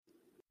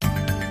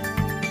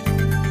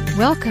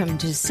Welcome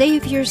to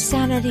Save Your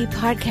Sanity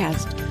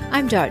podcast.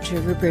 I'm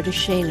Dr. Roberta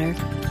Shaler.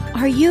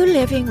 Are you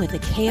living with the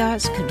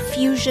chaos,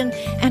 confusion,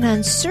 and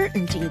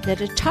uncertainty that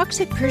a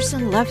toxic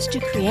person loves to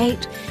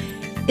create?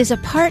 Is a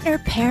partner,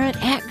 parent,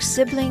 ex,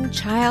 sibling,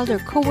 child, or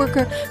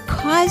coworker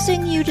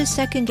causing you to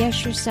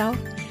second-guess yourself?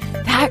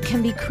 That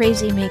can be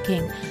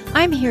crazy-making.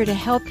 I'm here to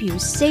help you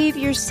save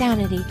your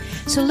sanity.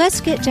 So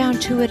let's get down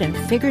to it and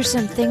figure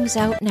some things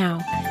out now.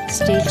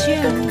 Stay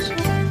tuned.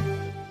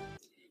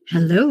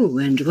 Hello,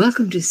 and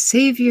welcome to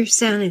Save Your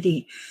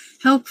Sanity,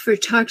 Help for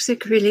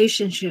Toxic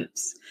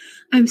Relationships.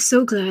 I'm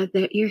so glad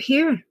that you're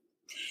here.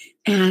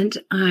 And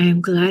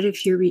I'm glad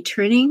if you're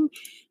returning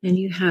and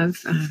you have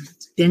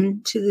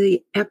been to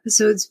the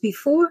episodes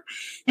before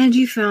and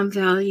you found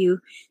value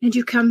and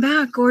you come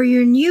back, or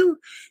you're new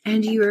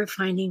and you are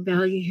finding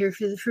value here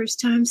for the first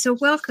time. So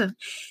welcome.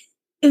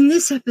 In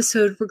this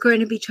episode, we're going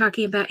to be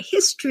talking about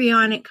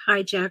histrionic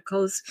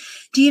hijackals.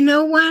 Do you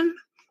know one?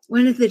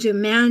 One of the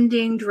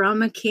demanding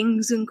drama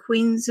kings and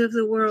queens of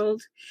the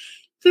world.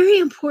 Very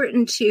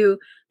important to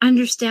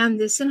understand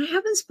this, and I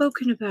haven't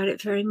spoken about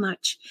it very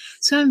much.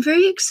 So I'm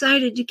very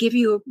excited to give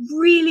you a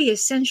really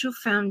essential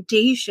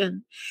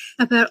foundation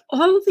about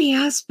all the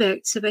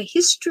aspects of a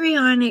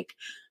histrionic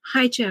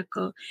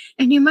hijackal.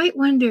 And you might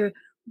wonder,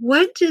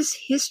 what does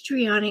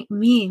histrionic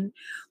mean?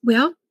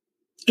 Well,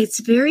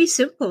 it's very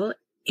simple.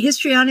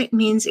 Histrionic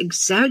means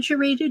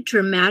exaggerated,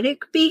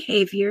 dramatic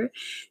behavior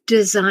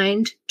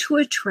designed to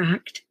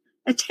attract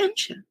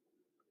attention.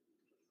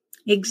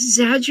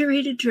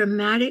 Exaggerated,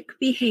 dramatic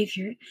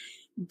behavior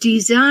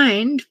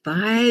designed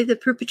by the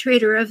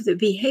perpetrator of the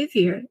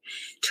behavior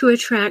to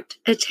attract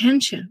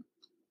attention.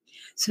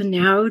 So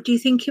now, do you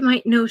think you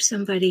might know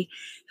somebody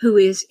who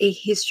is a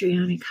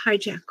histrionic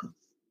hijackal?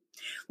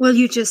 Well,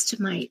 you just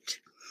might.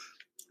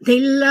 They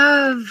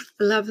love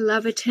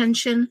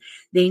attention.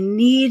 They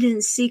need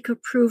and seek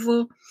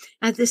approval.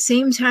 At the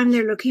same time,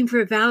 they're looking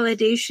for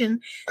validation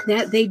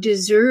that they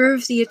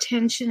deserve the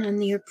attention and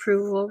the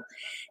approval.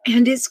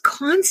 And it's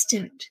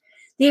constant.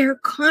 They are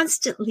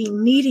constantly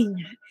needing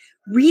that,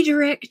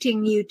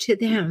 redirecting you to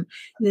them.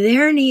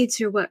 Their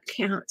needs are what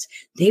counts.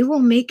 They will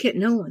make it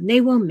known.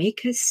 They will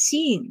make a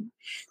scene.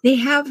 They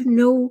have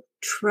no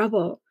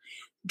trouble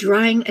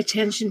drawing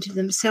attention to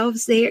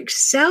themselves. They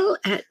excel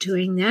at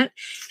doing that.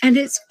 And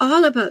it's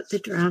all about the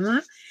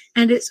drama.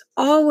 And it's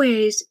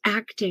always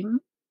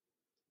acting.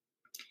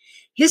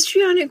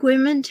 Histrionic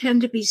women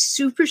tend to be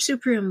super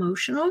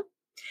emotional.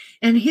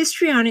 And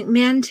histrionic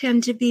men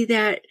tend to be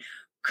that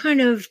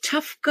kind of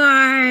tough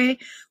guy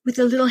with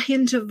a little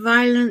hint of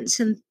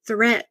violence and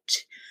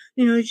threat.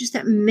 You know, just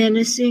that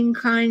menacing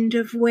kind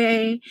of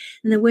way.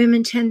 And the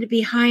women tend to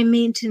be high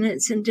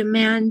maintenance and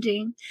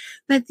demanding.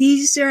 But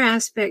these are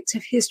aspects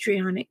of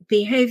histrionic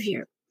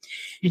behavior.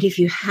 And if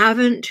you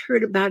haven't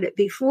heard about it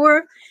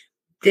before,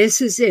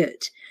 this is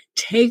it.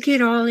 Take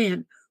it all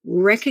in.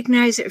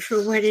 Recognize it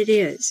for what it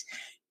is.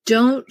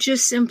 Don't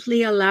just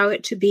simply allow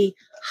it to be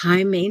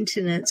high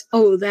maintenance.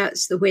 Oh,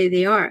 that's the way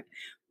they are.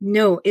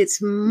 No,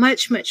 it's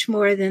much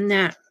more than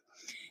that.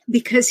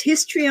 Because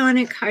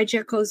histrionic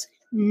hijackals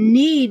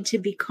need to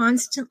be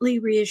constantly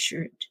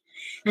reassured.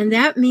 And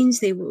that means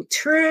they will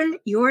turn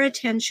your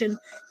attention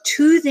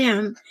to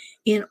them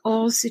in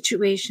all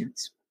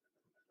situations.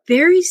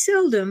 Very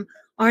seldom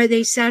are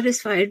they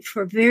satisfied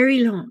for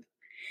very long.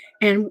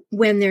 And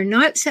when they're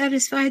not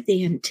satisfied,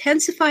 they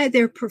intensify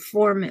their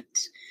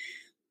performance.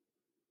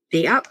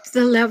 They up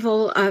the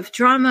level of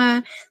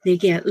drama, they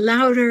get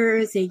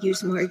louder, they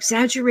use more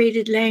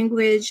exaggerated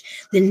language,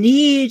 the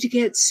need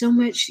gets so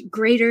much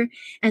greater,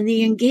 and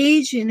they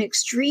engage in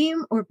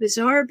extreme or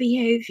bizarre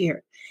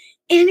behavior.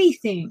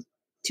 Anything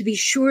to be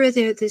sure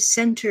they're the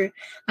center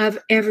of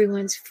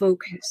everyone's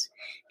focus.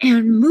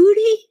 And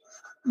moody.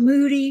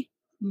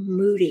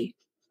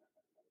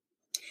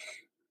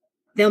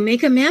 They'll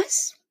make a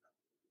mess,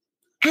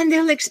 and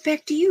they'll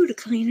expect you to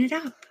clean it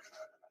up.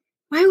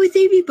 Why would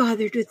they be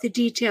bothered with the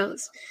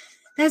details?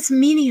 That's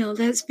menial.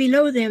 That's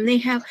below them. They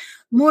have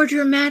more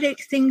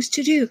dramatic things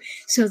to do.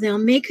 So they'll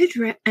make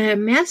a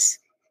mess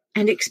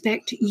and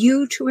expect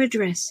you to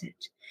address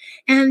it.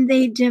 And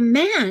they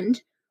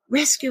demand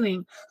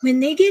rescuing. When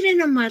they get in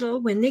a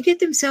muddle, when they get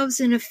themselves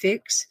in a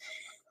fix,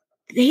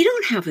 they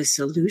don't have a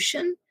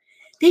solution.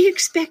 They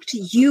expect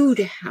you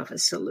to have a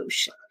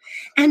solution.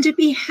 And to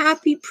be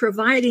happy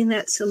providing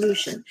that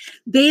solution,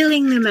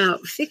 bailing them out,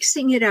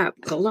 fixing it up,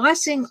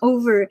 glossing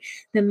over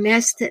the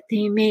mess that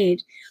they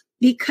made,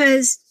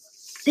 because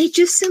they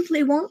just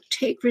simply won't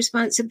take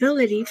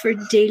responsibility for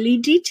daily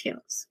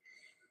details.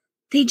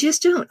 They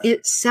just don't.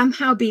 It's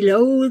somehow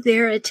below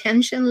their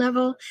attention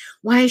level.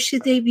 Why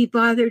should they be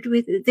bothered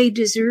with it? They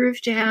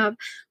deserve to have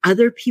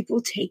other people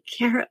take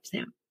care of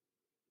them.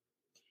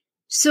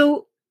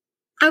 So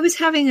I was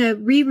having a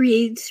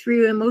reread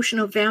through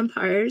Emotional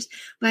Vampires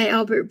by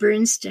Albert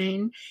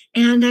Bernstein,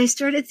 and I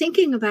started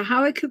thinking about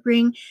how I could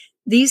bring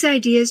these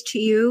ideas to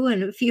you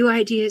and a few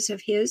ideas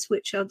of his,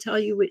 which I'll tell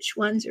you which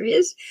ones are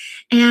his,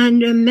 and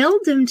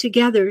meld them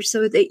together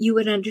so that you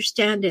would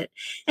understand it.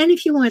 And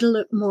if you want to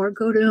look more,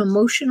 go to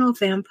Emotional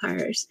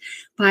Vampires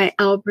by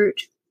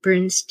Albert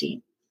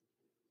Bernstein.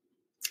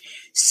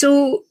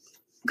 So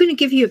I'm going to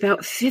give you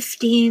about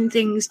 15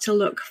 things to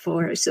look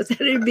for. So that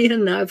would be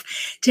enough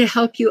to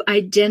help you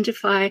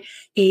identify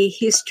a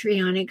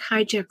histrionic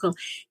hijackal.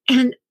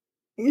 And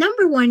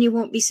number one, you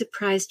won't be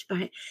surprised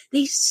by it.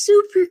 They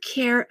super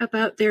care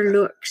about their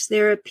looks,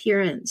 their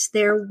appearance,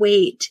 their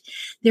weight,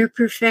 their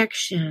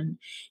perfection,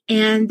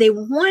 and they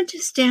want to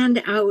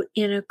stand out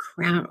in a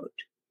crowd.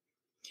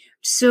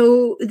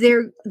 So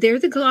they're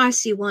the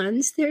glossy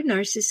ones. They're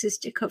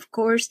narcissistic, of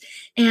course,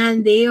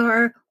 and they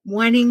are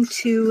wanting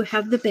to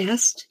have the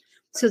best,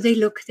 so they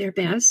look their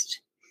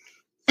best.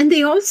 And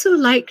they also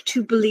like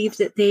to believe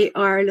that they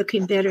are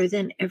looking better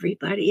than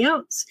everybody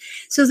else.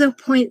 So they'll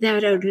point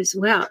that out as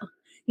well.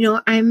 You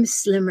know, I'm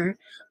slimmer.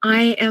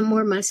 I am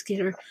more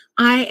muscular.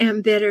 I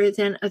am better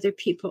than other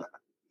people.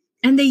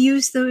 And they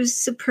use those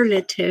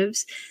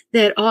superlatives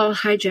that all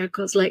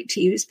hijackals like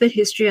to use, but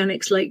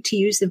histrionics like to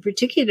use them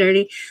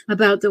particularly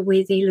about the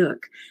way they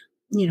look.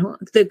 You know,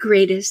 the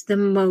greatest, the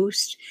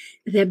most,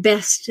 the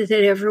best that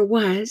ever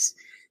was,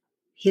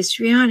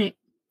 histrionic.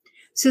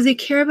 So they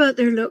care about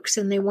their looks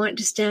and they want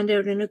to stand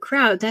out in a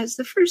crowd. That's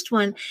the first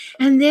one.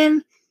 And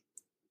then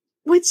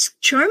what's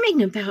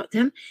charming about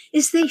them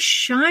is they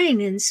shine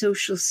in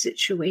social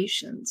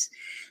situations.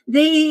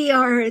 They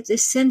are at the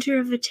center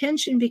of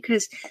attention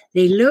because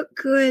they look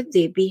good,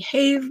 they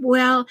behave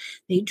well,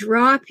 they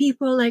draw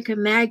people like a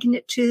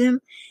magnet to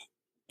them.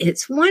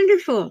 It's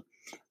wonderful.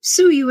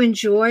 So you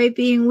enjoy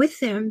being with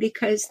them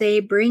because they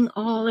bring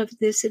all of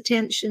this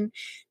attention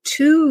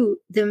to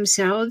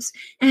themselves,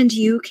 and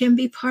you can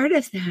be part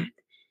of that.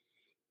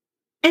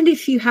 And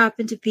if you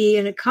happen to be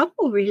in a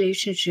couple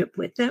relationship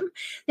with them,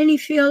 then you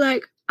feel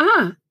like,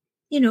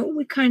 you know,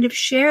 we kind of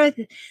share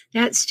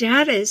that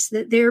status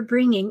that they're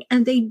bringing,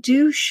 and they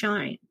do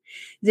shine.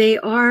 They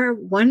are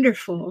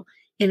wonderful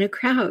in a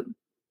crowd.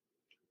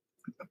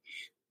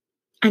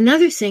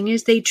 Another thing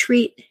is they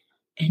treat,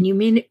 and you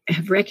may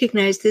have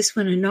recognized this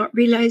one and not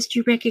realized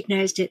you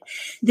recognized it,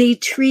 they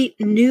treat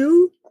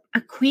new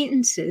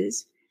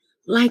acquaintances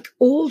like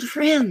old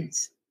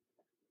friends.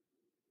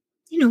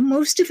 You know,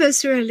 most of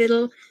us are a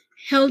little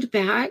held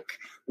back.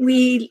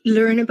 We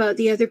learn about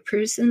the other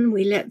person.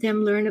 We let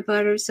them learn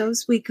about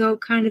ourselves. We go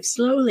kind of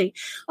slowly.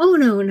 Oh,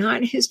 no,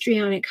 not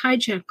histrionic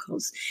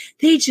hijackals.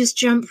 They just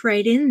jump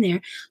right in there.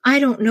 I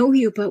don't know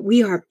you, but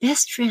we are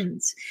best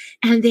friends.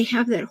 And they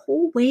have that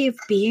whole way of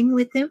being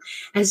with them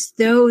as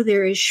though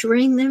they're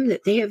assuring them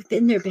that they have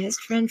been their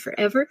best friend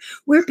forever.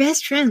 We're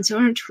best friends,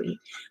 aren't we?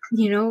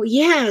 You know,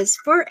 yes,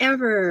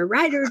 forever,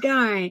 ride or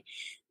die.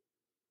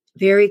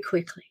 Very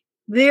quickly.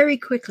 Very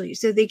quickly.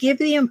 So they give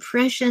the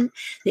impression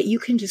that you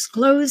can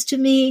disclose to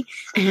me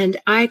and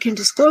I can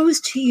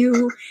disclose to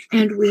you,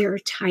 and we are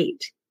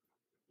tight.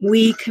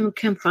 We can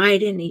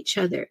confide in each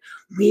other.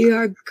 We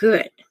are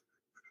good.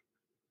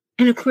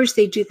 And of course,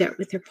 they do that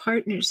with their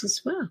partners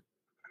as well.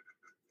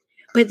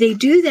 But they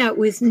do that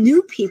with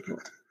new people.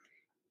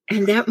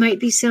 And that might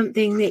be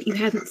something that you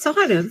hadn't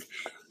thought of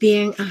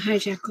being a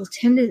hijackal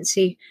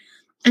tendency.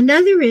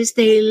 Another is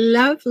they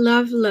love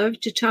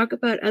to talk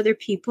about other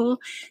people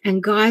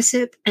and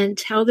gossip and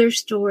tell their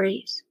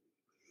stories.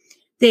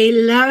 They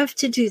love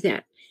to do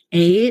that.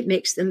 It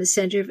makes them the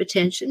center of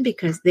attention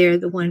because they're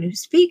the one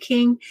who's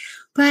speaking,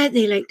 but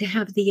they like to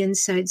have the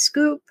inside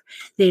scoop.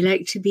 They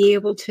like to be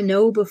able to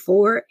know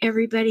before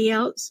everybody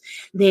else.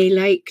 They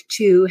like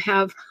to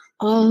have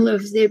all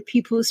of the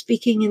people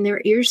speaking in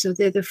their ears, so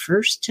they're the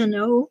first to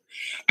know.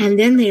 And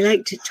then they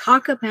like to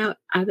talk about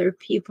other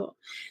people.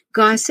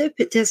 Gossip,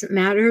 it doesn't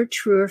matter,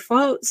 true or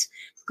false,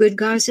 good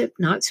gossip,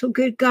 not so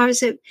good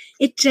gossip.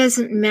 It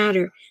doesn't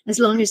matter as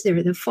long as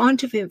they're the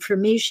font of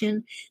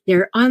information,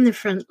 they're on the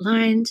front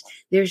lines,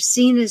 they're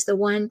seen as the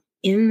one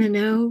in the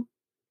know.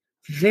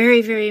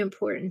 Very, very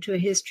important to a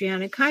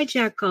histrionic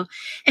hijackal.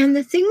 And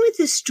the thing with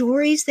the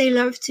stories they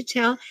love to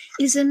tell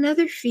is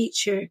another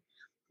feature.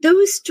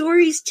 Those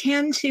stories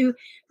tend to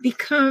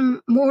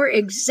become more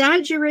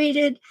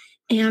exaggerated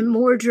and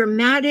more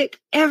dramatic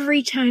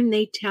every time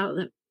they tell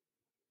them.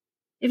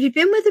 Have you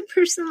been with a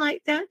person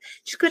like that?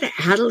 Just got to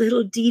add a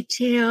little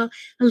detail,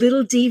 a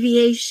little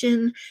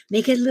deviation,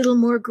 make it a little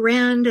more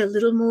grand, a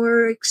little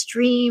more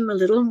extreme, a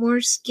little more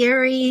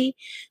scary,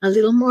 a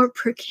little more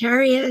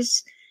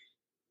precarious.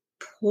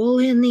 Pull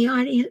in the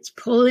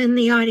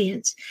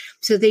audience.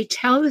 So they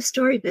tell the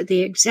story, but they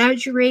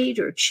exaggerate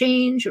or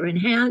change or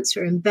enhance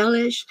or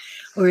embellish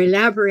or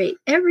elaborate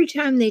every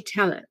time they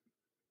tell it.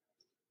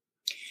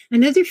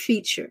 Another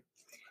feature,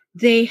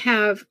 they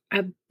have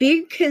a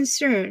big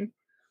concern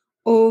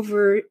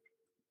over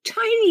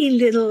tiny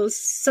little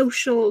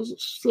social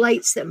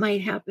slights that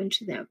might happen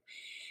to them.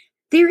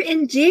 They're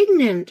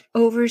indignant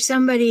over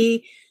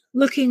somebody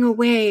looking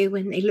away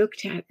when they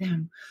looked at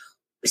them.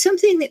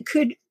 Something that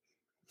could,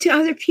 to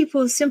other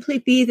people, simply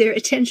be their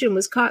attention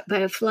was caught by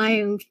a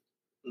flying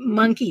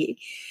monkey.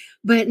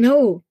 But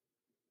no,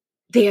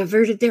 They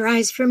averted their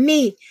eyes from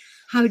me.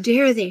 How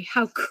dare they?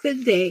 How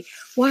could they?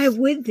 Why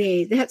would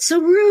they? That's so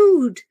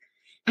rude.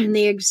 And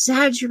they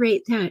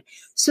exaggerate that.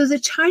 So the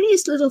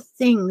tiniest little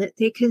thing that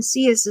they can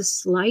see as a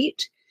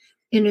slight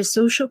in a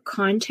social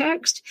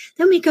context,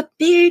 they'll make a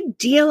big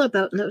deal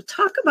about, and they'll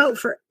talk about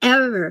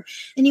forever.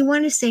 And you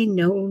want to say,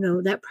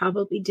 no, that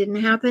probably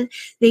didn't happen.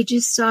 They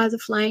just saw the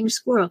flying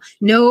squirrel.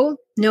 No,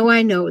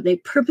 I know. They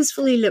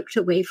purposefully looked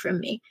away from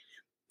me.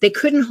 They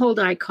couldn't hold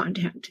eye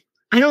contact.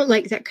 I don't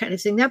like that kind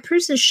of thing. That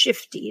person's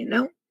shifty,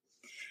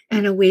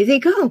 And away they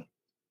go.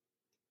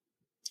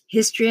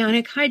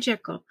 Histrionic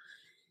hijackal.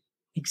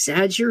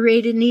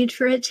 Exaggerated need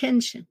for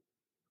attention.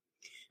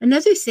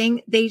 Another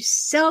thing, they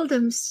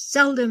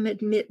seldom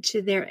admit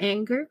to their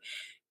anger,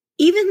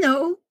 even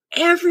though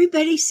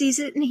everybody sees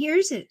it and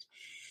hears it.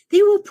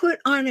 They will put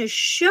on a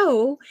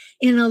show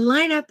in a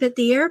lineup at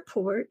the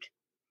airport,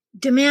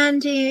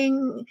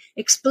 demanding,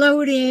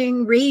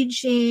 exploding,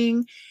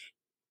 raging,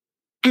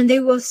 and they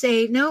will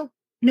say, no,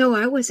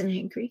 I wasn't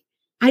angry.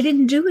 I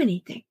didn't do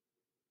anything.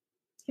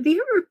 Have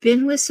you ever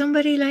been with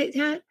somebody like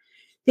that?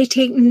 They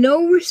take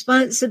no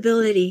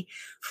responsibility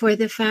for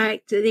the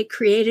fact that they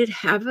created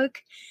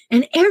havoc,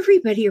 and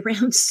everybody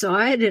around saw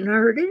it and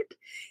heard it,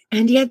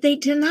 and yet they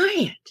deny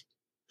it.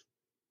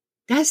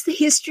 That's the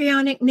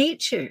histrionic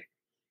nature.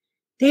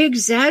 They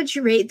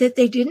exaggerate that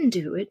they didn't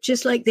do it,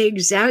 just like they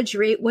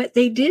exaggerate what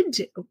they did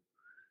do.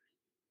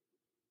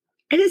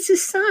 And it's a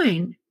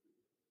sign.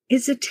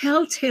 It's a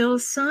telltale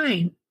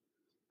sign.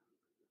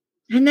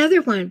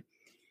 Another one,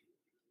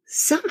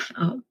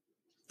 somehow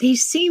they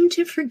seem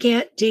to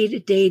forget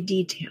day-to-day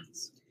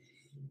details.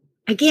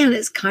 Again,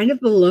 it's kind of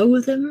below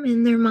them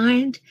in their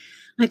mind.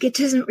 Like it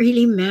doesn't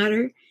really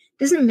matter. It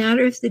doesn't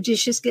matter if the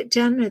dishes get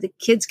done or the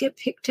kids get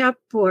picked up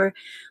or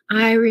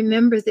I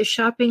remember the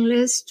shopping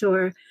list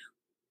or,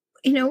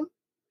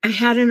 I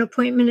had an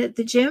appointment at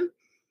the gym.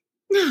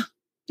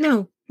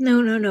 No.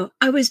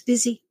 I was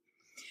busy.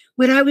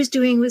 What I was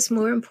doing was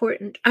more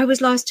important. I was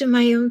lost in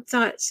my own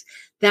thoughts.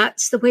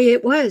 That's the way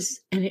it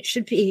was, and it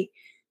should be.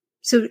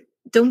 So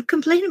don't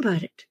complain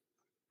about it.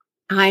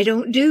 I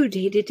don't do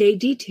day-to-day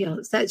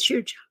details. That's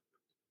your job.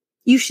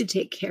 You should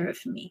take care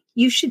of me.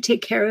 You should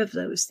take care of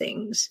those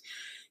things.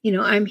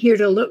 I'm here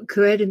to look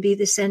good and be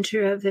the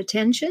center of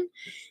attention,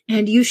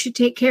 and you should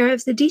take care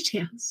of the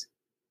details.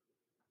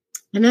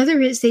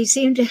 Another is they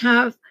seem to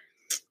have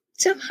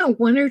somehow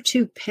one or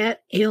two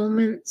pet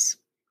ailments,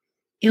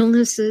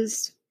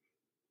 illnesses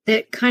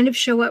that kind of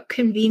show up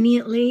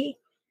conveniently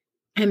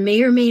and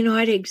may or may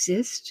not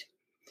exist.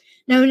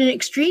 Now, in an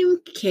extreme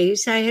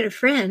case, I had a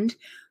friend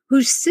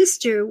whose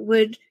sister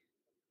would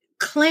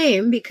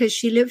claim, because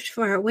she lived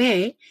far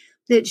away,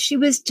 that she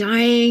was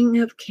dying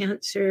of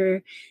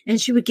cancer, and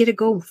she would get a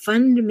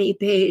GoFundMe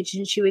page,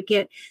 and she would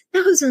get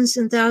thousands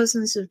and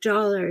thousands of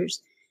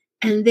dollars,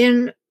 and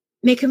then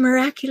make a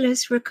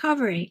miraculous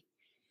recovery.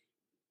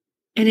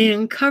 And in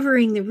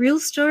uncovering the real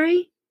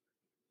story,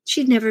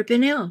 she'd never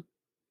been ill.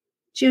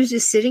 She was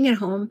just sitting at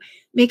home,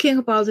 making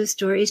up all the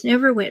stories,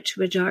 never went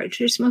to a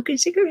doctor, smoking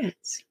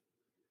cigarettes.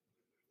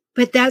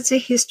 But that's a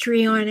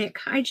histrionic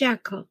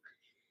hijackal.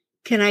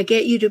 Can I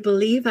get you to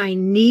believe I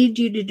need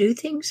you to do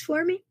things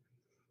for me?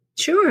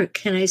 Sure.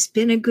 Can I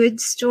spin a good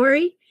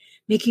story?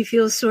 Make you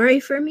feel sorry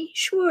for me?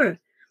 Sure.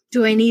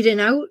 Do I need an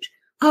out?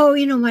 Oh,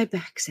 my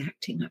back's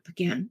acting up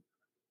again.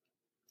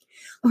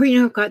 Or,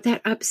 I've got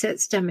that upset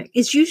stomach.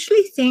 It's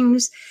usually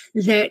things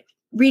that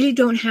really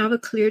don't have a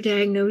clear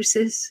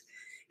diagnosis.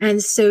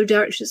 And so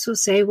doctors will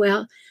say,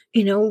 well,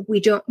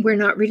 we're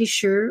not really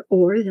sure,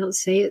 or they'll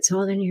say it's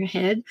all in your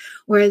head,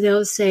 or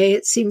they'll say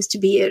it seems to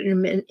be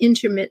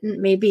intermittent,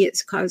 maybe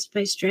it's caused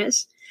by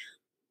stress.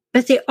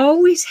 But they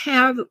always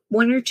have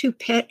one or two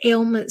pet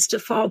ailments to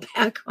fall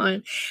back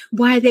on,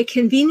 why they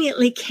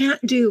conveniently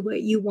can't do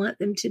what you want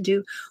them to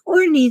do,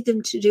 or need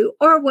them to do,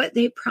 or what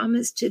they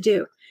promised to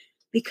do,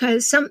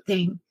 because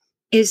something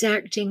is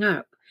acting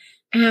up.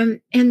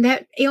 And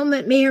that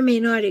ailment may or may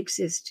not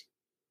exist.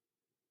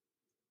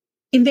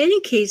 In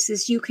many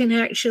cases, you can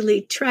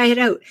actually try it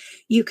out.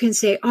 You can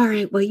say, all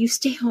right, well, you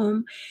stay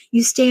home,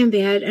 you stay in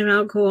bed, and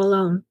I'll go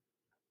alone.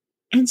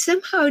 And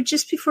somehow,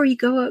 just before you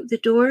go out the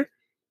door,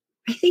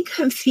 I think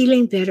I'm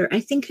feeling better. I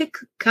think it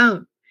could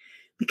come.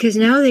 Because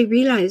now they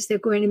realize they're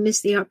going to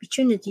miss the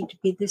opportunity to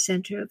be the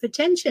center of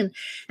attention.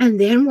 And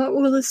then what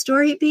will the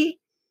story be?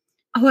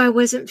 Oh, I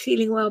wasn't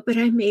feeling well, but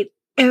I made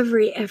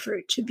every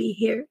effort to be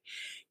here.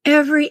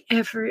 Every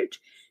effort.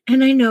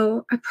 And I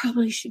know I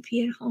probably should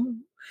be at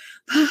home.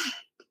 But,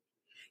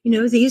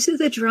 these are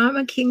the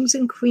drama kings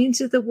and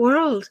queens of the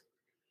world.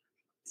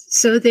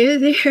 So they're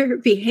there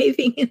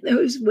behaving in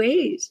those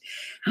ways.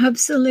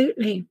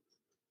 Absolutely.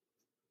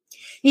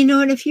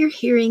 And if you're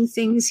hearing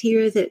things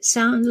here that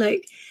sound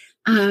like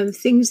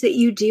things that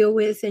you deal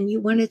with and you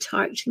want to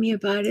talk to me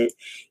about it,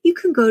 you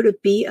can go to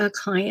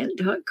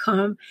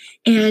beaclient.com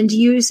and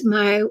use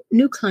my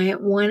new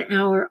client 1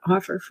 hour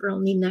offer for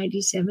only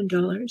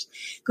 $97.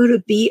 Go to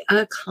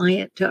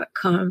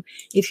beaclient.com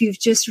if you've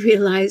just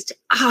realized,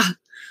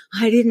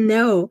 I didn't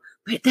know,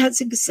 But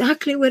that's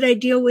exactly what I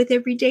deal with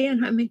every day,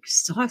 and I'm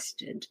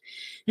exhausted.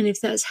 And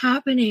if that's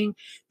happening,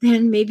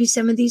 then maybe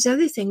some of these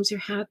other things are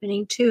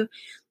happening too.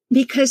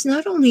 Because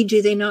not only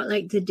do they not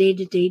like the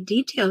day-to-day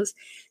details,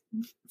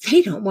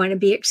 they don't want to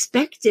be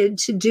expected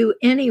to do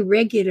any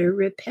regular,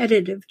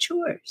 repetitive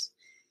chores.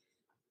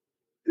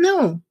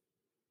 No.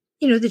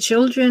 The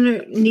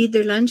children need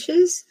their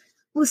lunches.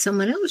 Well,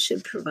 someone else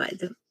should provide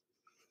them.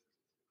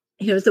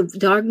 The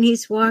dog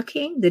needs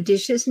walking. The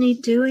dishes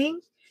need doing.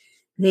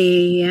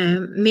 The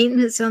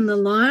maintenance on the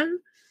lawn.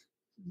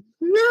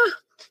 No.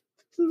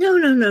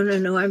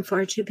 I'm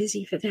far too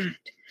busy for that.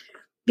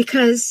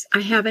 Because I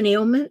have an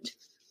ailment,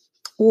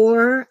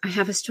 or I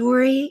have a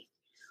story,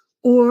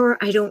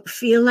 or I don't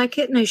feel like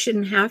it and I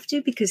shouldn't have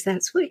to, because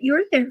that's what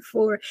you're there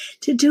for,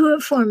 to do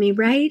it for me,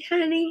 right,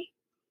 honey?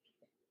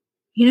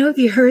 Have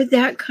you heard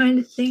that kind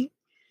of thing?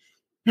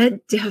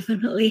 That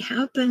definitely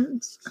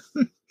happens.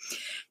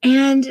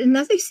 And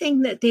another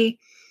thing that they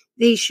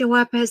show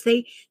up as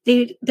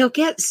they'll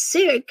get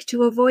sick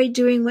to avoid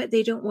doing what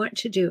they don't want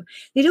to do.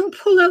 They don't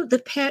pull out the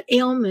pet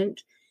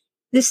ailment.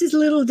 This is a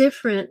little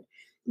different.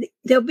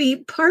 They'll be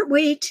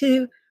partway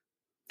to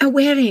a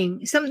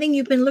wedding, something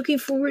you've been looking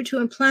forward to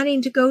and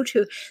planning to go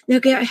to. They'll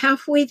get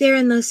halfway there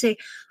and they'll say,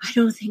 I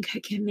don't think I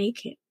can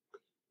make it.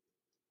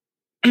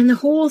 And the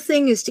whole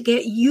thing is to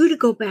get you to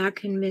go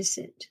back and miss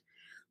it,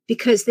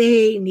 because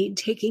they need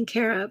taking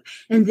care of,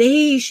 and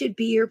they should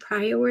be your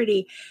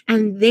priority,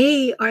 and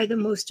they are the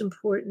most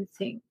important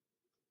thing.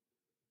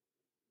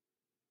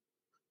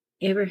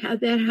 Ever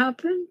had that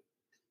happen?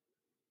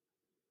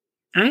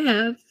 I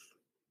have.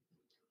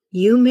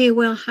 You may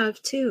well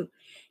have too.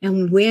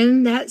 And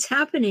when that's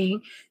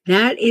happening,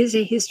 that is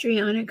a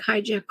histrionic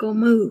hijackal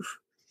move.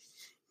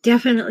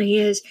 Definitely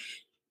is.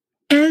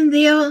 And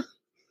they'll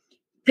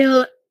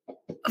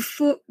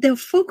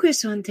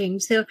focus on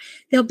things.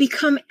 They'll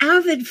become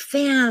avid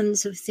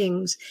fans of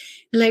things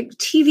like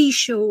TV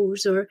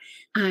shows or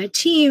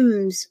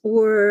teams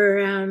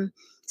or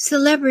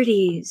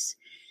celebrities.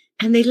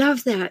 And they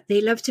love that.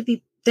 They love to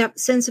be that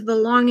sense of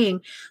belonging.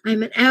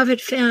 I'm an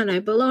avid fan. I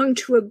belong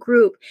to a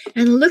group.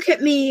 And look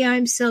at me.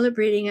 I'm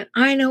celebrating it.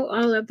 I know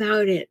all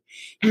about it.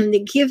 And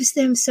it gives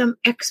them some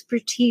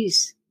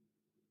expertise.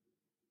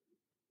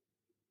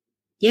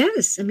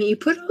 Yes. I mean, you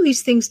put all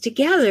these things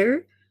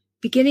together,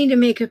 beginning to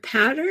make a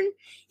pattern.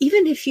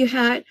 Even if you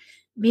had,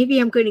 maybe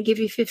I'm going to give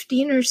you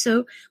 15 or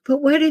so, but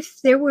what if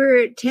there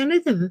were 10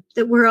 of them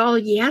that were all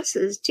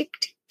yeses? Tick,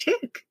 tick,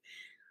 tick.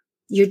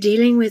 You're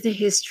dealing with a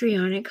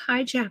histrionic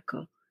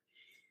hijackal.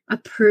 A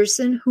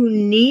person who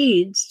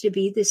needs to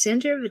be the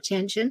center of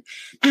attention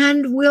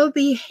and will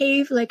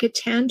behave like a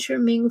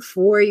tantruming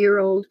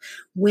 4-year-old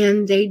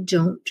when they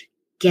don't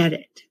get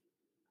it.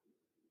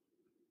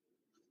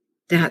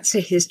 That's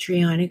a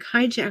histrionic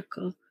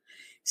hijackal.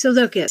 So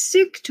they'll get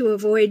sick to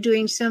avoid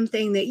doing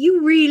something that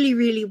you really,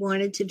 really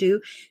wanted to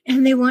do,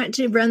 and they want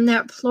to run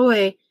that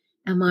ploy.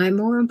 Am I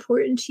more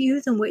important to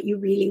you than what you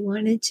really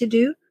wanted to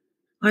do?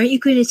 Aren't you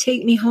going to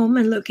take me home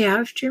and look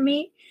after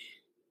me?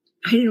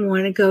 I didn't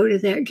want to go to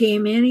that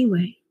game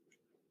anyway.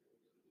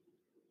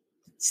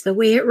 It's the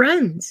way it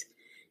runs.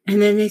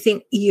 And then they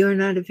think, you're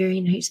not a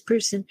very nice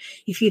person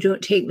if you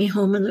don't take me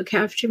home and look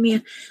after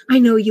me. I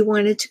know you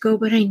wanted to go,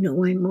 but I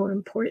know I'm more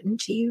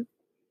important to you.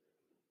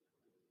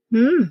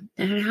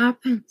 That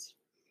happens.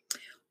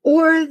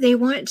 Or they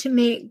want to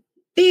make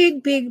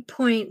big, big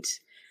points.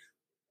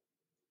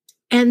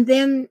 And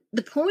then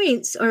the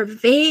points are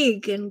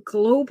vague and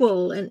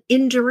global and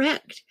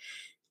indirect.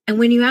 And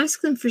when you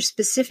ask them for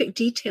specific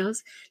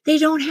details, they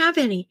don't have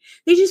any.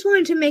 They just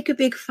wanted to make a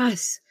big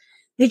fuss.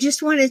 They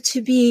just wanted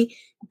to be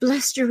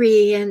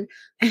blustery and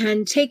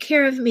take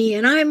care of me.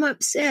 And I'm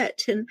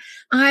upset and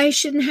I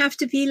shouldn't have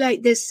to be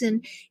like this.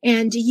 And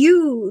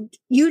you,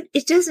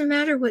 it doesn't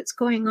matter what's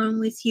going on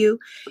with you.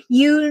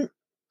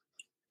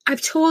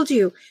 I've told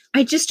you,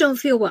 I just don't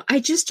feel well. I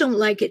just don't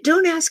like it.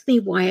 Don't ask me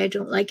why I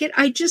don't like it.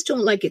 I just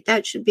don't like it.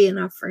 That should be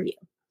enough for you.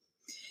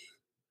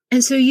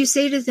 And so you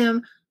say to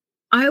them,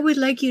 I would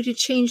like you to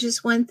change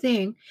this one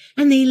thing.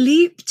 And they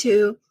leap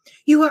to,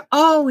 you are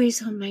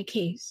always on my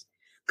case.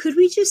 Could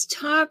we just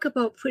talk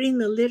about putting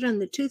the lid on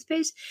the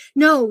toothpaste?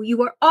 No,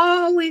 you are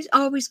always,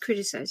 always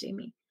criticizing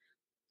me.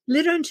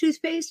 Lid on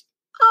toothpaste?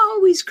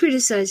 Always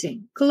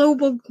criticizing.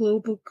 Global,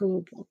 global,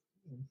 global.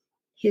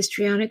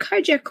 Histrionic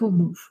hijackal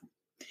move.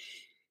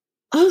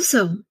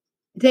 Also,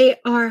 they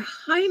are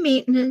high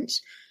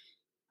maintenance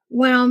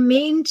while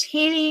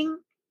maintaining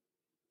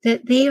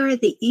that they are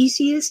the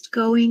easiest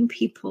going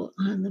people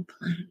on the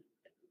planet.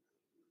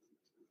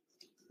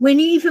 When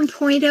you even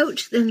point out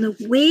to them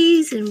the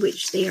ways in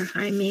which they are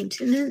high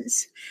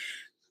maintenance,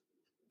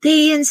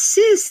 they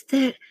insist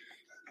that,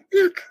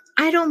 look,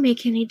 I don't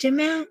make any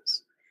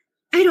demands.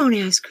 I don't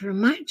ask for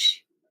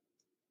much.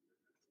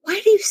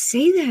 Why do you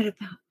say that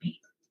about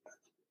me?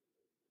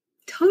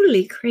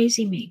 Totally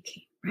crazy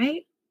making,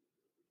 right?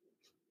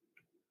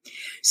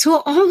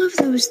 So all of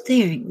those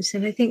things,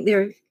 and I think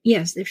there are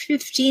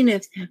 15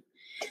 of them.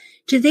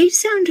 Do they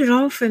sound at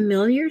all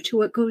familiar to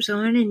what goes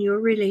on in your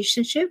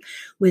relationship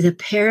with a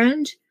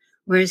parent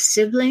or a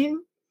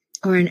sibling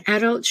or an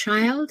adult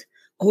child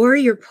or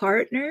your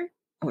partner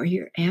or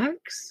your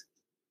ex?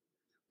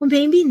 Well,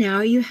 maybe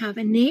now you have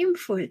a name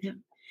for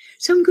them.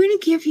 So I'm going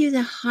to give you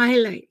the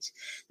highlights,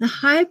 the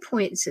high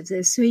points of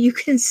this so you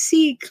can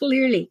see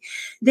clearly.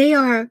 They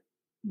are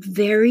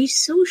very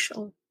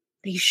social.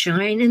 They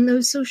shine in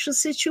those social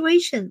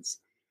situations.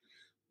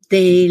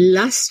 They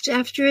lust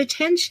after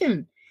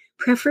attention,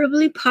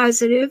 preferably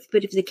positive,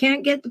 but if they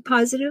can't get the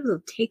positive,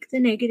 they'll take the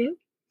negative.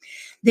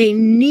 They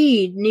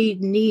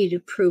need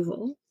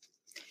approval.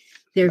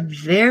 They're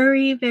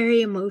very,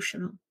 very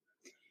emotional.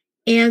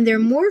 And they're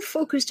more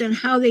focused on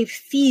how they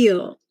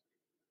feel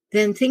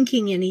than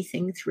thinking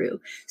anything through.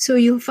 So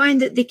you'll find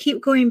that they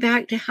keep going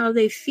back to how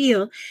they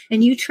feel,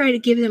 and you try to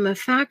give them a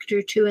fact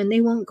or two, and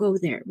they won't go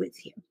there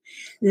with you.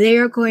 They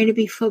are going to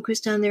be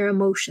focused on their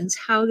emotions,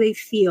 how they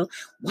feel,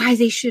 why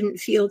they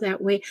shouldn't feel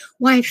that way,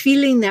 why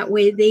feeling that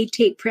way they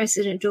take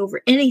precedent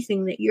over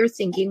anything that you're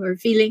thinking or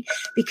feeling,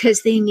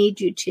 because they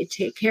need you to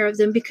take care of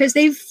them because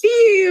they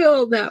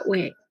feel that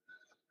way.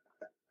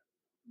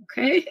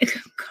 Okay,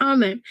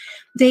 common.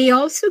 They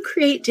also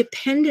create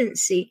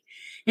dependency.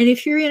 And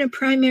if you're in a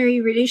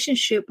primary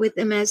relationship with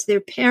them as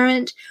their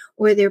parent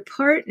or their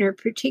partner,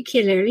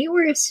 particularly,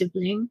 or a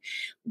sibling,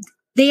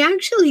 they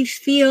actually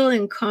feel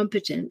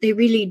incompetent. They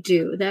really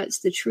do. That's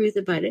the truth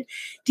about it.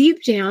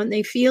 Deep down,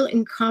 they feel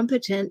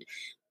incompetent.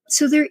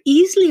 So they're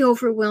easily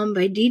overwhelmed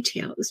by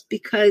details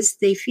because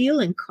they feel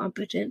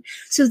incompetent.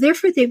 So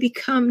therefore, they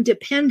become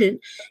dependent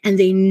and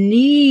they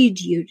need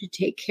you to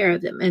take care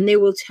of them. And they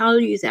will tell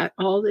you that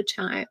all the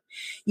time.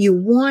 You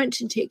want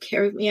to take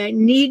care of me. I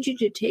need you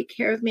to take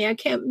care of me. I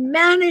can't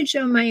manage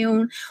on my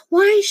own.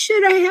 Why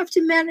should I have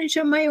to manage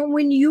on my own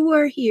when you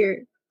are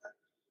here?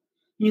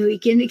 You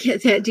begin to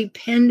get that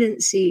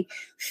dependency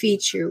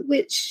feature,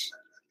 which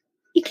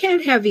you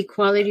can't have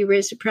equality,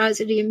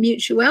 reciprocity, and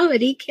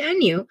mutuality, can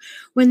you,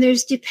 when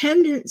there's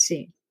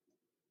dependency?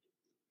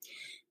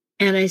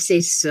 And I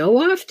say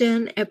so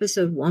often,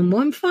 episode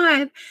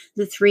 115,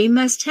 the 3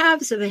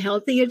 must-haves of a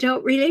healthy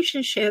adult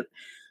relationship: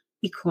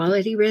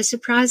 equality,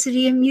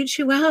 reciprocity, and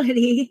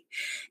mutuality.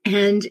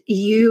 And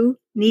you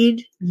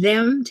need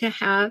them to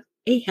have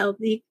a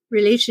healthy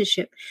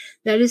relationship.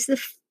 That is the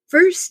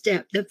first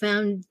step, the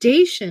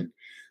foundation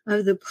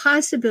of the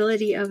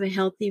possibility of a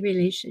healthy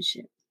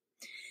relationship.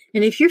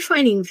 And if you're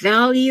finding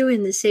value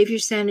in the Save Your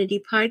Sanity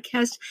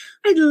podcast,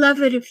 I'd love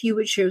it if you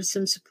would show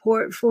some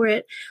support for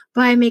it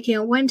by making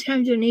a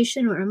one-time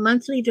donation or a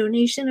monthly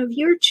donation of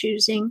your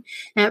choosing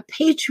at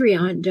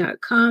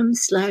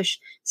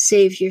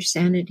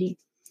patreon.com/saveyoursanity.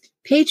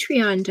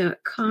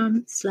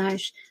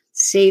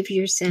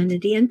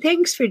 patreon.com/saveyoursanity. And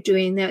thanks for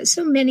doing that.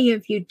 So many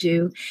of you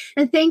do.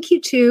 And thank you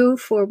too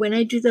for when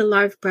I do the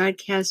live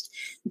broadcast,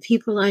 the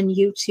people on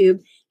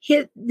YouTube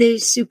hit the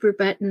super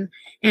button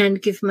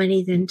and give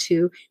money then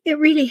too. It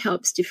really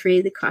helps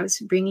defray the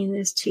cost of bringing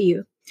this to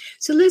you.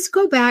 So let's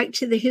go back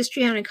to the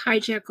histrionic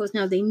hijackals.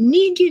 Now, they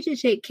need you to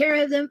take care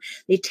of them.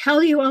 They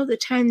tell you all the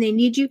time they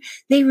need you.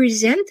 They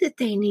resent that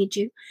they need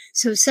you.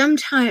 So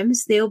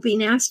sometimes they'll be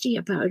nasty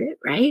about it,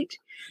 right?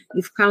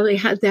 You've probably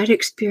had that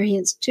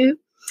experience too.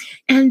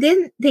 And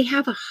then they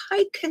have a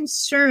high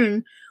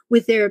concern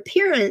with their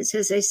appearance,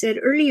 as I said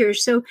earlier.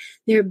 So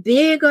they're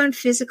big on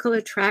physical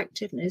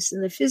attractiveness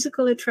and the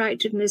physical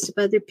attractiveness of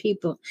other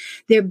people.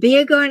 They're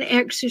big on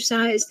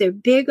exercise. They're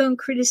big on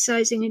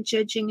criticizing and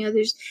judging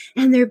others.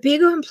 And they're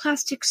big on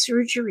plastic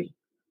surgery.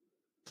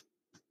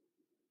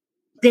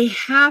 They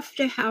have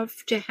to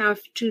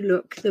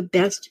look the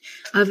best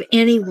of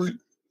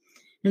anyone.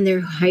 And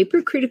they're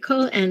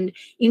hypercritical and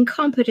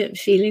incompetent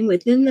feeling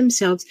within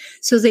themselves.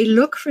 So they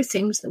look for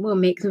things that will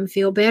make them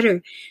feel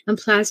better. And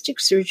plastic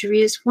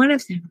surgery is one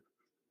of them.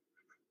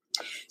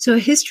 So a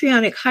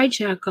histrionic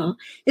hijackal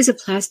is a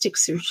plastic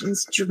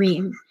surgeon's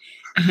dream.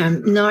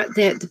 Not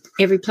that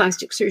every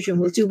plastic surgeon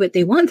will do what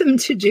they want them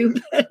to do,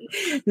 but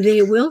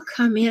they will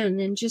come in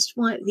and just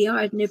want the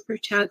odd nip or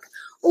tuck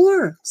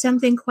or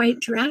something quite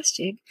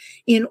drastic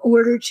in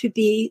order to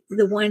be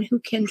the one who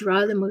can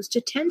draw the most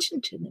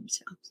attention to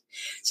themselves.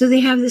 So they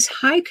have this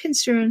high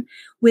concern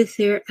with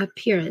their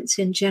appearance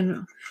in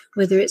general,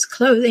 whether it's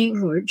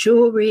clothing or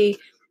jewelry,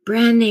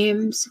 brand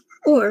names,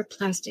 or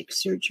plastic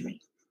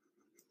surgery.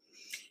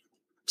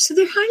 So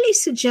they're highly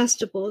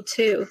suggestible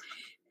too.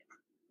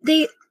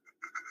 They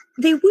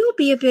will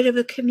be a bit of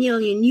a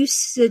chameleon. You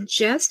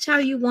suggest how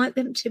you want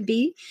them to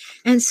be,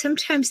 and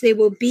sometimes they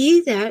will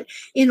be that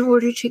in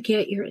order to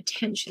get your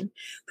attention,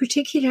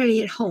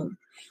 particularly at home.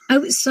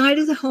 Outside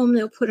of the home,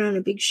 they'll put on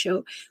a big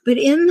show. But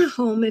in the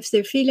home, if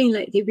they're feeling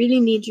like they really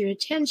need your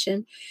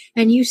attention,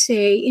 and you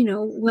say,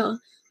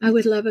 well, I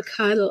would love a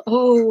cuddle.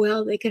 Oh,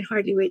 well, they can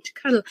hardly wait to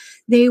cuddle.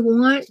 They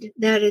want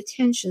that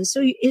attention.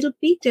 So it'll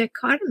be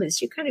dichotomous.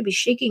 You kind of be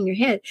shaking your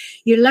head.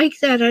 You're like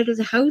that out of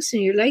the house,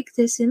 and you're like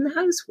this in the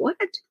house.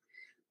 What?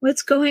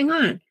 What's going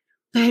on?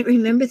 But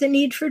remember the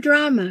need for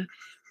drama.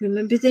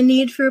 Remember the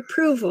need for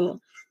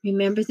approval.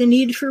 Remember the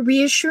need for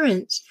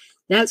reassurance.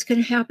 That's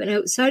going to happen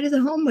outside of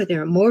the home where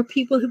there are more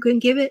people who can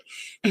give it.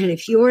 And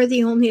if you're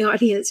the only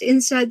audience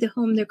inside the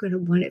home, they're going to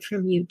want it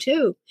from you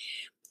too.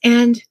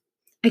 And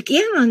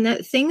again, on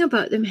that thing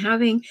about them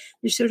having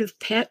their sort of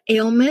pet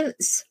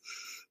ailments,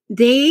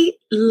 they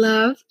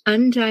love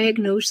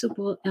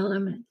undiagnosable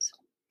elements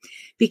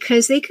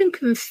because they can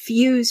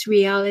confuse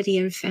reality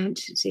and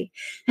fantasy,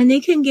 and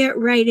they can get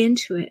right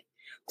into it.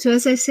 So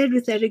as I said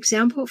with that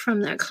example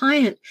from that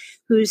client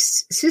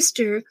whose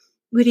sister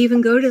would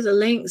even go to the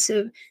lengths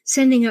of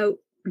sending out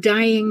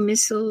dying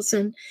missiles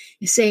and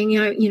saying,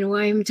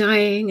 I'm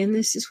dying and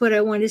this is what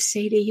I want to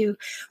say to you.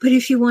 But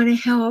if you want to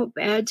help,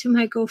 add to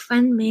my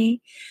GoFundMe,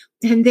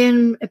 and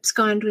then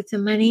abscond with the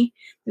money.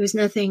 There was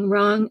nothing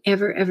wrong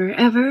ever, ever,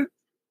 ever.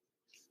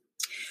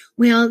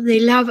 Well, they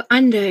love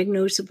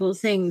undiagnosable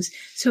things.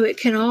 So it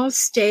can all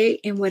stay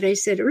in what I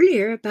said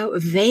earlier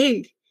about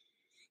vague.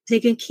 They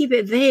can keep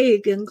it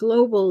vague and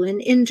global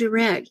and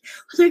indirect.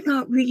 Well, they're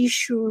not really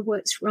sure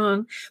what's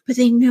wrong, but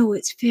they know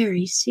it's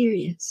very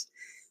serious.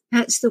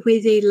 That's the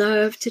way they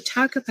love to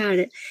talk about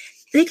it.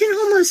 They can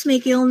almost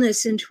make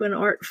illness into an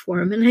art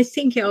form. And I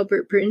think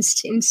Albert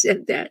Bernstein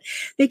said that.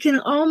 They can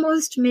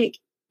almost make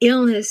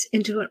illness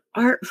into an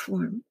art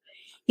form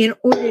in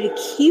order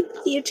to keep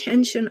the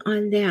attention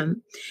on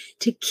them,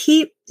 to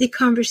keep the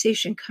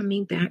conversation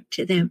coming back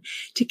to them,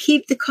 to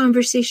keep the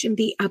conversation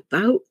be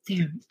about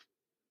them.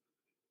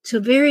 So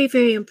very,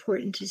 very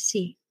important to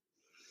see.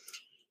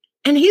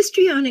 And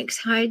histrionics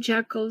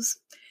hijackals,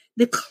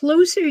 the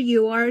closer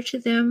you are to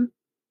them,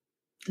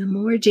 the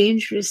more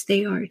dangerous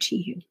they are to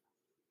you.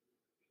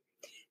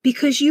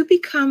 Because you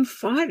become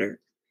fodder.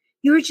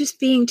 You're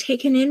just being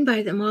taken in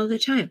by them all the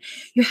time.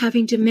 You're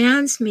having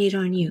demands made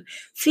on you.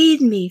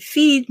 Feed me,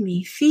 feed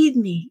me, feed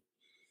me.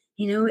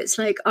 It's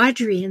like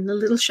Audrey in the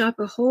Little Shop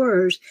of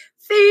Horrors.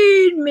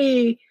 Feed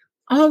me.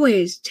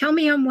 Always. Tell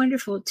me I'm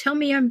wonderful. Tell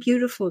me I'm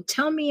beautiful.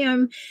 Tell me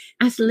I'm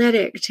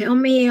athletic. Tell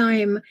me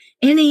I'm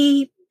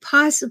any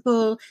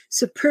possible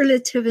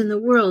superlative in the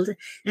world,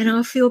 and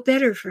I'll feel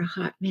better for a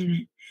hot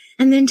minute.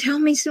 And then tell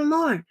me some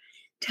more.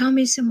 Tell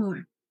me some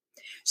more.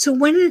 So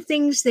one of the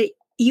things that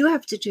you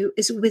have to do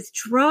is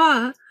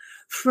withdraw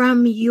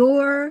from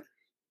your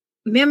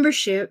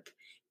membership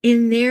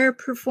in their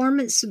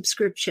performance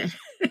subscription.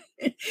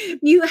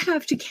 You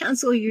have to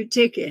cancel your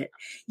ticket.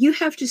 You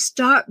have to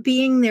stop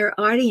being their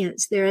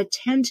audience, their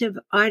attentive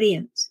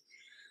audience,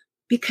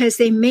 because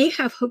they may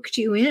have hooked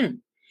you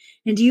in,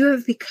 and you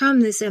have become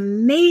this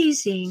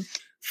amazing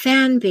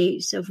fan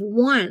base of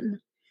one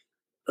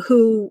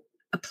who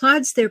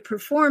applauds their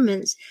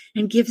performance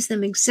and gives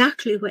them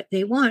exactly what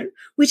they want,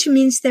 which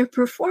means their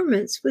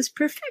performance was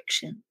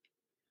perfection.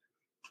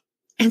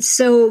 And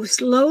so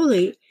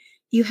slowly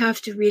you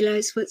have to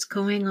realize what's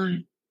going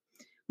on.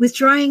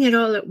 Withdrawing it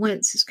all at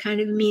once is kind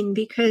of mean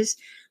because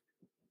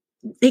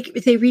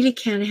they really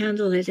can't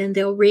handle it, and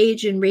they'll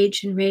rage and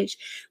rage and rage.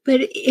 But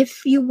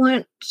if you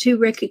want to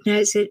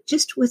recognize it,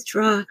 just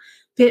withdraw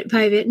bit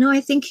by bit. No, I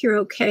think you're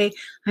okay.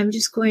 I'm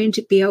just going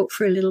to be out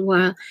for a little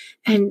while,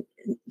 and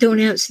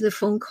don't answer the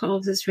phone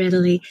calls as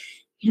readily.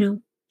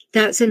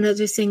 That's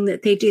another thing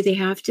that they do. They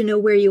have to know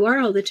where you are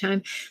all the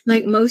time,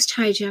 like most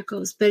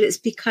hijackals, but it's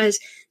because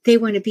they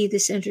want to be the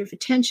center of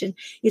attention.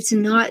 It's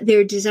not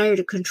their desire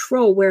to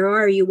control. Where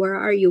are you? Where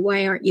are you?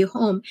 Why aren't you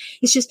home?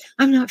 It's just,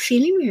 I'm not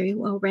feeling very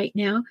well right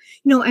now.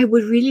 I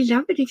would really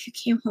love it if you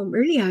came home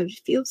early. I would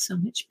feel so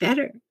much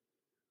better.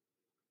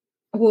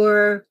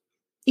 Or,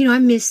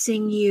 I'm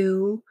missing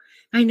you.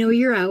 I know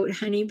you're out,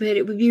 honey, but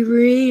it would be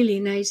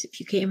really nice if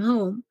you came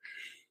home,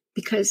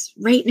 because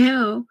right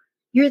now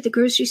you're at the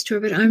grocery store,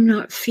 but I'm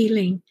not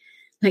feeling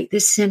like the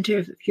center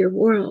of your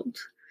world.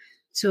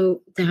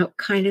 So that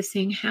kind of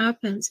thing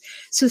happens.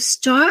 So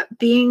stop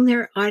being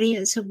their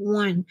audience of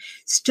one.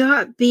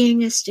 Stop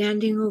being a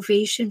standing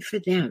ovation for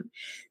them.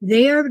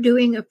 They are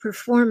doing a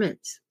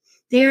performance.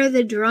 They are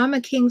the drama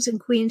kings and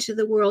queens of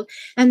the world.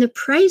 And the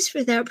price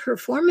for that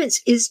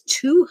performance is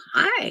too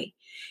high.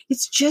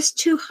 It's just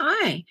too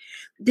high.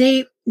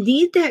 They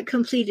need that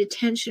complete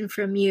attention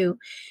from you,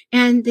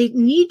 and they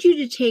need you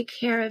to take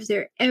care of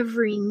their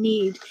every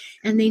need,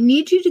 and they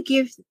need you to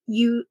give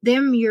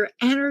them your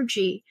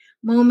energy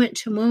moment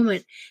to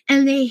moment,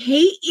 and they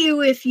hate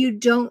you if you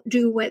don't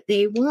do what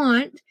they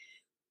want,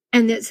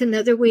 and that's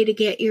another way to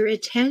get your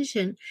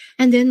attention.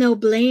 And then they'll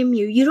blame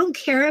you. You don't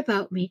care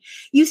about me.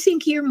 You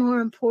think you're more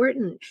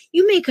important.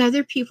 You make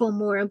other people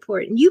more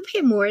important. You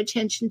pay more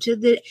attention to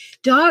the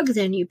dog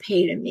than you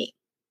pay to me.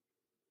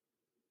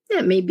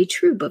 That may be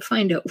true, but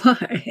find out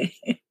why.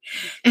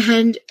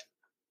 And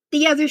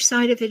the other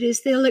side of it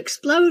is they'll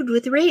explode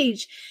with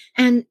rage,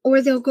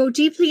 or they'll go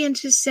deeply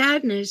into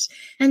sadness,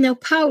 and they'll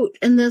pout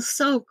and they'll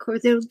sulk, or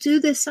they'll do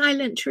the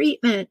silent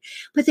treatment,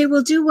 but they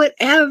will do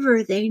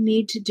whatever they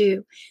need to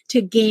do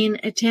to gain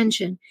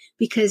attention,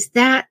 because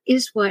that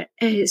is what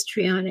a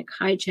histrionic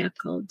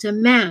hijackal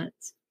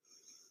demands.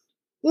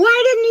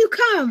 Why didn't you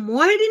come?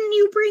 Why didn't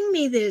you bring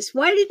me this?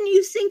 Why didn't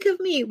you think of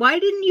me? Why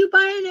didn't you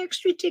buy an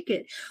extra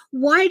ticket?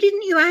 Why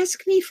didn't you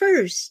ask me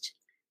first?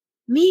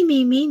 Me,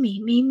 me, me, me,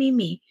 me, me,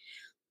 me.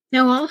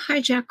 Now, all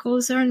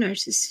hijackals are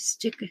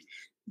narcissistic.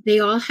 They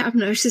all have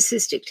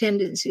narcissistic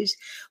tendencies.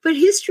 But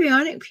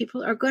histrionic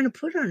people are going to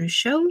put on a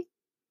show,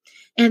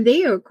 and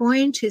they are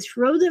going to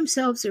throw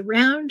themselves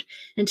around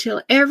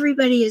until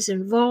everybody is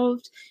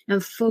involved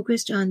and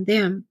focused on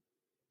them.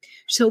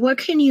 So what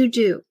can you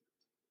do?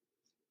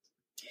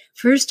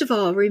 First of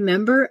all,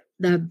 remember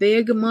the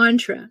big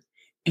mantra,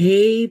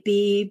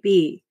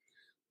 ABB.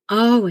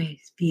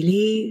 Always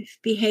believe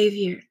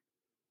behavior.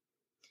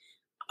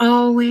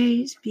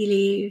 Always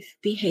believe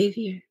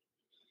behavior.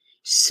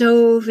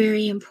 So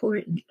very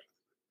important.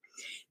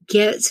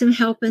 Get some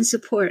help and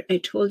support. I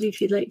told you if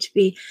you'd like to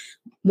be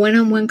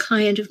one-on-one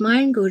client of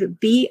mine, go to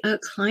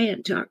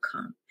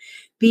beaclient.com.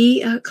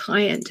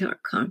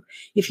 Beaclient.com.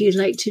 If you'd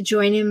like to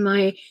join in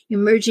my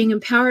emerging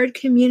empowered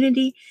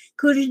community,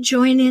 go to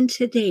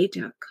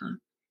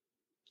joinintoday.com.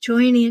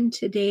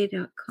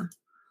 Joinintoday.com.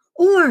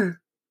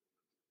 Or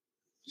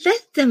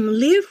let them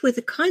live with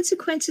the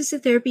consequences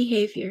of their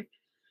behavior.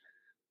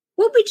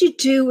 What would you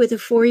do with a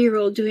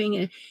 4-year-old doing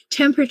a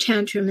temper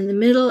tantrum in the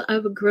middle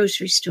of a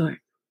grocery store?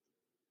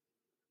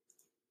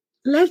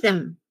 Let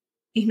them.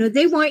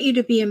 They want you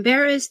to be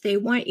embarrassed. They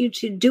want you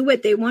to do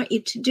what they want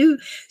you to do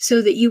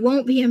so that you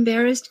won't be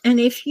embarrassed. And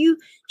if you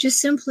just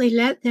simply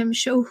let them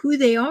show who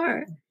they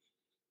are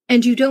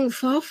and you don't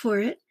fall for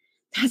it,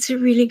 that's a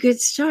really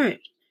good start.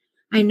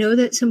 I know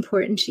that's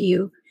important to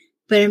you,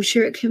 but I'm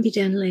sure it can be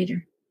done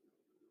later.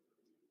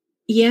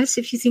 Yes,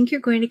 if you think you're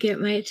going to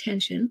get my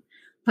attention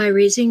by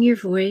raising your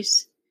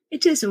voice,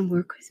 it doesn't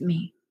work with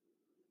me.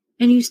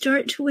 And you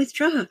start to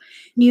withdraw. And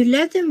you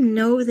let them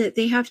know that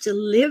they have to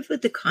live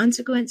with the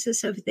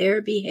consequences of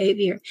their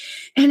behavior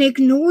and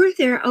ignore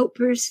their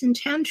outbursts and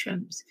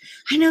tantrums.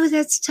 I know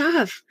that's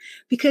tough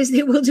because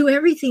they will do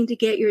everything to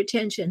get your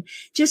attention.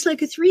 Just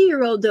like a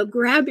 3-year-old, they'll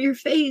grab your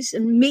face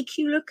and make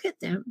you look at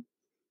them.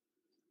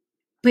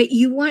 But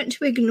you want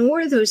to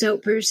ignore those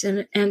outbursts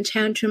and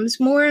tantrums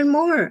more and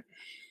more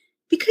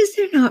because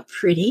they're not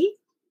pretty,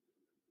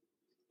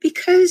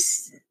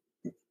 because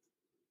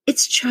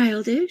it's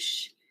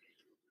childish,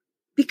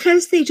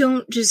 because they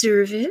don't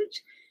deserve it,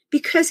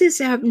 because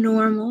it's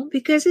abnormal,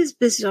 because it's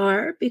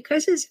bizarre,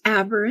 because it's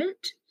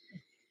aberrant.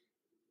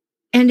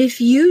 And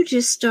if you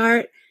just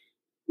start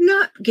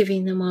not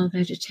giving them all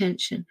that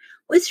attention,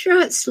 withdraw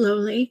it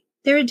slowly.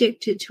 They're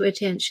addicted to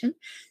attention.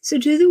 So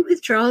do the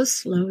withdrawals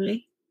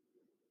slowly.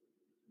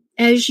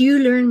 As you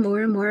learn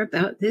more and more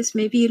about this,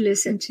 maybe you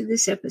listen to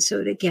this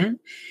episode again,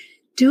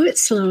 do it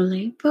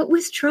slowly, but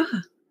withdraw.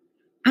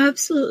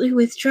 Absolutely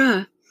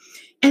withdraw.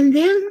 And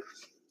then,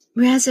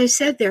 as I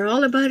said, they're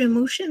all about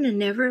emotion and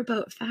never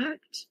about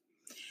fact.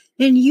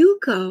 Then you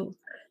go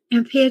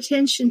and pay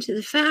attention to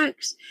the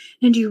facts,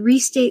 and you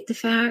restate the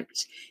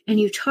facts, and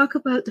you talk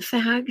about the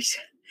facts.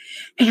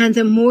 And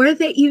the more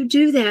that you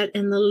do that,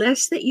 and the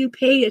less that you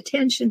pay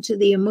attention to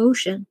the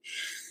emotion,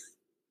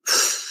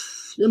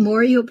 the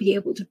more you'll be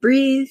able to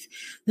breathe,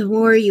 the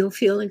more you'll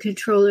feel in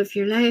control of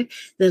your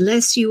life, the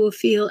less you will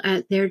feel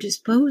at their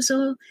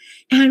disposal,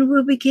 and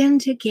will begin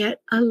to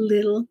get a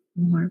little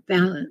more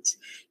balance.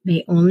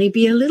 May only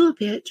be a little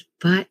bit,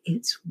 but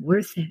it's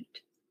worth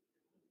it.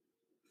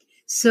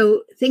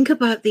 So think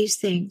about these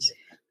things.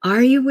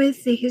 Are you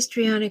with the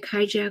histrionic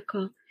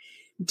hijackal?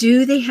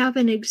 Do they have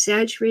an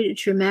exaggerated,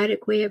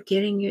 dramatic way of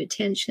getting your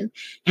attention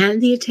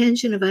and the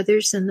attention of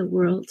others in the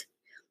world?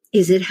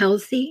 Is it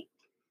healthy?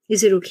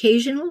 Is it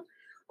occasional?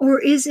 Or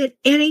is it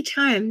any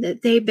time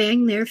that they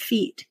bang their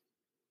feet?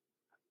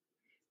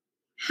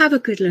 Have a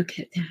good look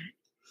at that.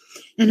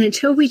 And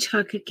until we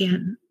talk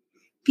again,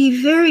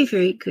 be very,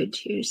 very good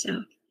to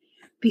yourself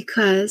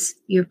because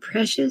you're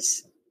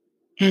precious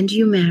and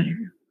you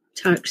matter.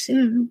 Talk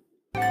soon.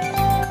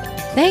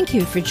 Thank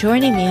you for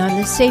joining me on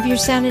the Save Your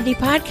Sanity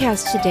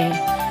podcast today.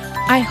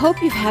 I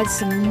hope you've had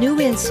some new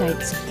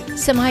insights,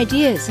 some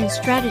ideas and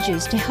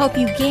strategies to help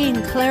you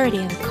gain clarity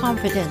and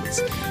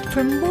confidence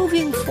for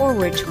moving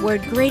forward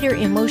toward greater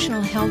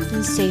emotional health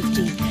and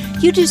safety.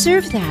 You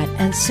deserve that,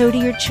 and so do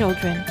your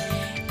children.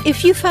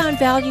 If you found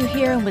value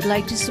here and would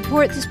like to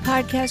support this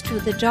podcast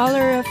with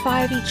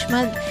 $1.05 each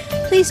month,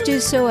 please do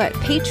so at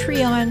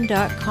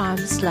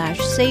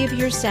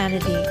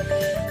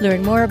patreon.com/saveyoursanity.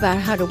 Learn more about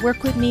how to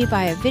work with me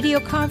via video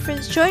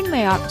conference, join my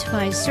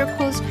optimized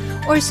circles,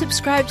 or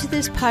subscribe to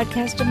this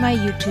podcast on my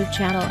YouTube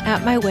channel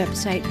at my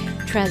website,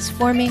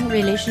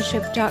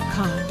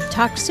 transformingrelationship.com.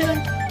 Talk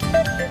soon.